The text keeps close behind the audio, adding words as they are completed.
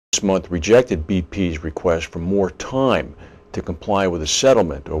this month rejected BP's request for more time to comply with a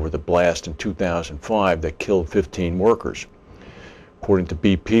settlement over the blast in 2005 that killed 15 workers. According to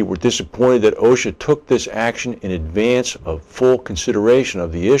BP, we're disappointed that OSHA took this action in advance of full consideration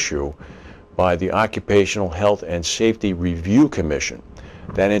of the issue by the Occupational Health and Safety Review Commission.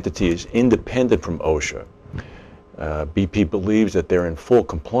 That entity is independent from OSHA. BP believes that they're in full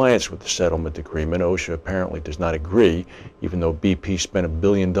compliance with the settlement agreement. OSHA apparently does not agree, even though BP spent $1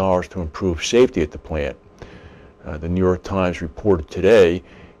 billion to improve safety at the plant. The New York Times reported today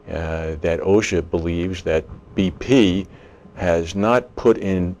that OSHA believes that BP has not put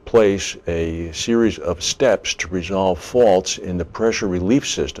in place a series of steps to resolve faults in the pressure relief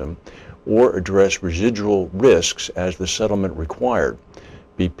system or address residual risks as the settlement required.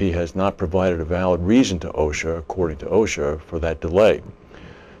 BP has not provided a valid reason to OSHA, according to OSHA, for that delay.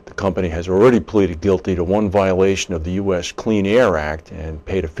 The company has already pleaded guilty to one violation of the U.S. Clean Air Act and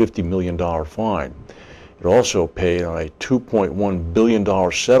paid a $50 million fine. It also paid on a $2.1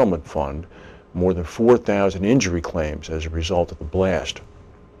 billion settlement fund more than 4,000 injury claims as a result of the blast.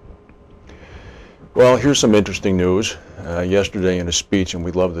 Well, here's some interesting news. Yesterday in a speech, and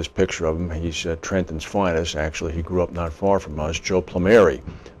we love this picture of him, he's Trenton's finest. Actually, he grew up not far from us, Joe Plumeri,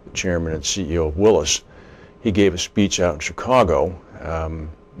 the chairman and CEO of Willis. He gave a speech out in Chicago,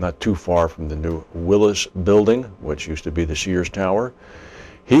 not too far from the new Willis building, which used to be the Sears Tower.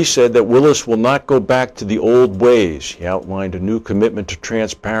 He said that Willis will not go back to the old ways. He outlined a new commitment to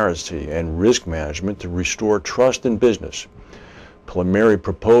transparency and risk management to restore trust in business. Plumeri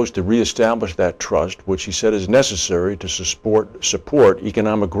proposed to reestablish that trust, which he said is necessary to support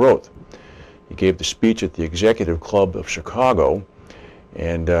economic growth. He gave the speech at the Executive Club of Chicago,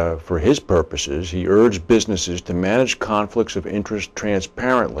 and for his purposes, he urged businesses to manage conflicts of interest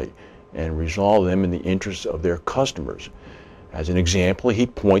transparently and resolve them in the interests of their customers. As an example, he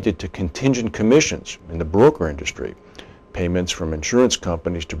pointed to contingent commissions in the broker industry, payments from insurance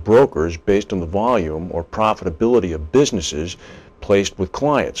companies to brokers based on the volume or profitability of businesses placed with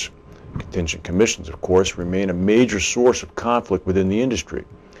clients. Contingent commissions, of course, remain a major source of conflict within the industry.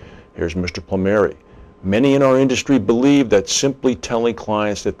 Here's Mr. Plumeri. Many in our industry believe that simply telling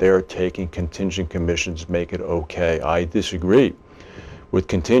clients that they are taking contingent commissions make it okay. I disagree. With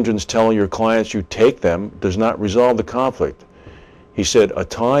contingents, telling your clients you take them does not resolve the conflict. He said, a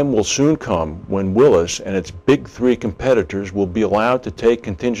time will soon come when Willis and its big three competitors will be allowed to take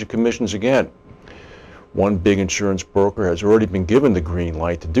contingent commissions again. One big insurance broker has already been given the green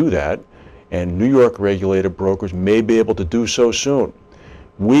light to do that, and New York regulated brokers may be able to do so soon.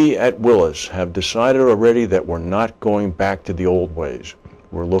 We at Willis have decided already that we're not going back to the old ways.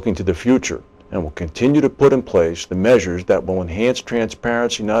 We're looking to the future and will continue to put in place the measures that will enhance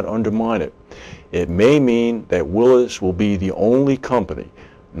transparency, not undermine it. It may mean that Willis will be the only company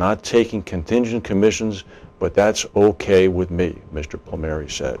not taking contingent commissions, but that's okay with me, Mr. Plumeri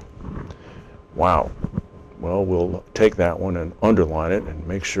said. Wow. Well, we'll take that one and underline it and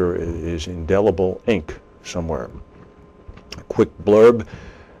make sure it is indelible ink somewhere. A quick blurb.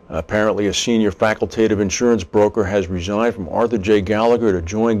 Apparently, a senior facultative insurance broker has resigned from Arthur J. Gallagher to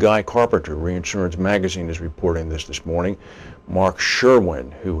join Guy Carpenter. Reinsurance Magazine is reporting this morning. Mark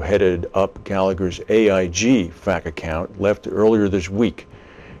Sherwin, who headed up Gallagher's AIG FAC account, left earlier this week.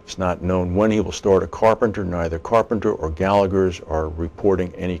 It's not known when he will start at Carpenter. Neither Carpenter or Gallagher's are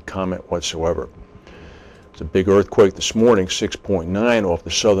reporting any comment whatsoever. It's a big earthquake this morning, 6.9 off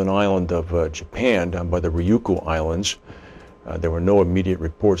the southern island of Japan, down by the Ryukyu Islands. There were no immediate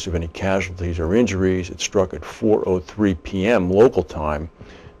reports of any casualties or injuries. It struck at 4:03 p.m. local time.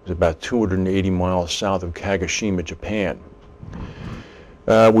 It was about 280 miles south of Kagoshima, Japan.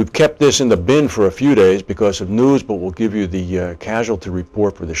 We've kept this in the bin for a few days because of news, but we'll give you the casualty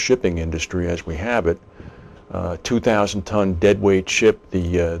report for the shipping industry as we have it. 2,000-ton deadweight ship,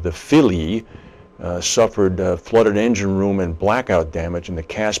 the Philly, suffered flooded engine room and blackout damage in the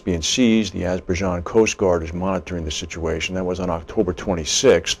Caspian Seas. The Azerbaijan Coast Guard is monitoring the situation. That was on October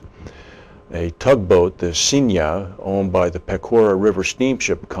 26th. A tugboat, the Sinya, owned by the Pechora River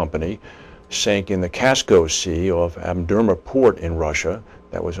Steamship Company, sank in the Kasko Sea off Amderma Port in Russia.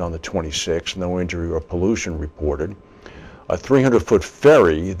 That was on the 26th. No injury or pollution reported. A 300-foot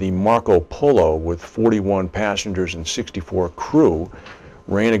ferry, the Marco Polo, with 41 passengers and 64 crew,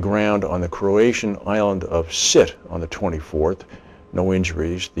 ran aground on the Croatian island of Sit on the 24th. No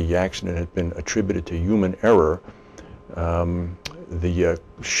injuries. The accident had been attributed to human error. The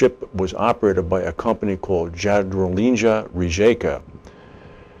ship was operated by a company called Jadrolinja Rijeka.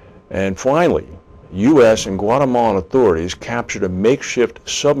 And finally, U.S. and Guatemalan authorities captured a makeshift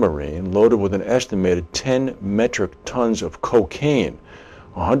submarine loaded with an estimated 10 metric tons of cocaine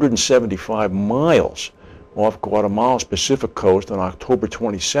 175 miles off Guatemala's Pacific coast on October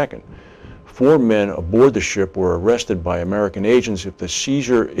 22nd. 4 men aboard the ship were arrested by American agents. If the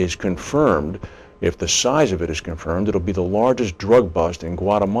seizure is confirmed, if the size of it is confirmed, it'll be the largest drug bust in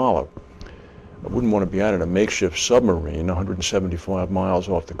Guatemala. I wouldn't want to be out in a makeshift submarine 175 miles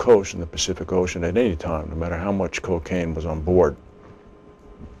off the coast in the Pacific Ocean at any time, no matter how much cocaine was on board.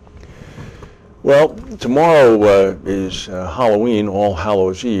 Well, tomorrow is Halloween, All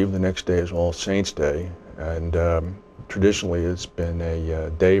Hallows Eve. The next day is All Saints Day. And traditionally it's been a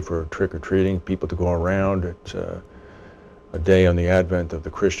day for trick-or-treating, people to go around. It's a day on the advent of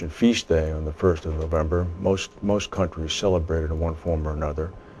the Christian feast day on the 1st of November. Most countries celebrate it in one form or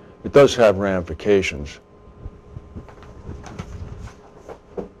another. It does have ramifications.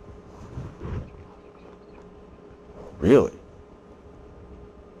 Really?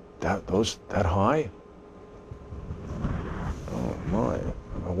 That high? Oh my!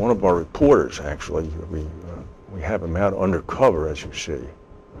 One of our reporters, actually, we have him out undercover, as you see,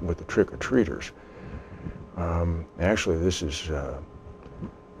 with the trick-or-treaters. Actually, this is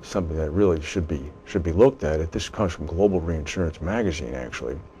something that really should be looked at. This comes from Global Reinsurance magazine,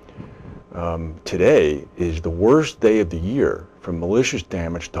 actually. Today is the worst day of the year for malicious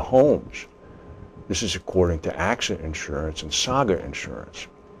damage to homes. This is according to AXA Insurance and Saga Insurance.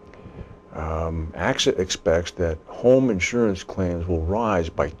 AXA expects that home insurance claims will rise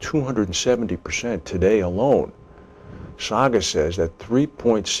by 270% today alone. Saga says that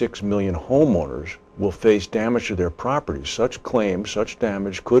 3.6 million homeowners will face damage to their properties. Such claims, such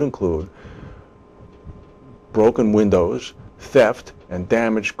damage could include broken windows, theft, and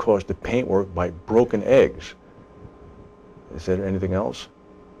damage caused to paintwork by broken eggs. Is there anything else?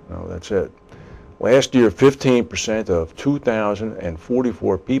 No, that's it. Last year, 15% of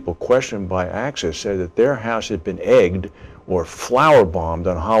 2,044 people questioned by AXA said that their house had been egged or flower bombed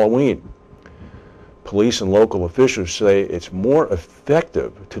on Halloween. Police and local officials say it's more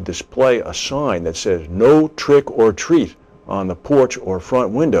effective to display a sign that says "No trick or treat" on the porch or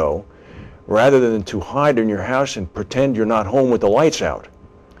front window, rather than to hide in your house and pretend you're not home with the lights out.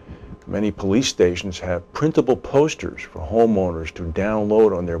 Many police stations have printable posters for homeowners to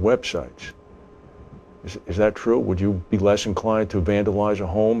download on their websites. Is that true? Would you be less inclined to vandalize a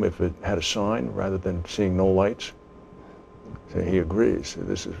home if it had a sign rather than seeing no lights? So he agrees.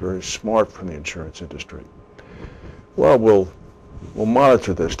 This is very smart from the insurance industry. Well, we'll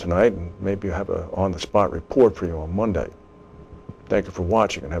monitor this tonight and maybe have an on-the-spot report for you on Monday. Thank you for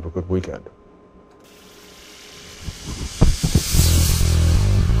watching and have a good weekend.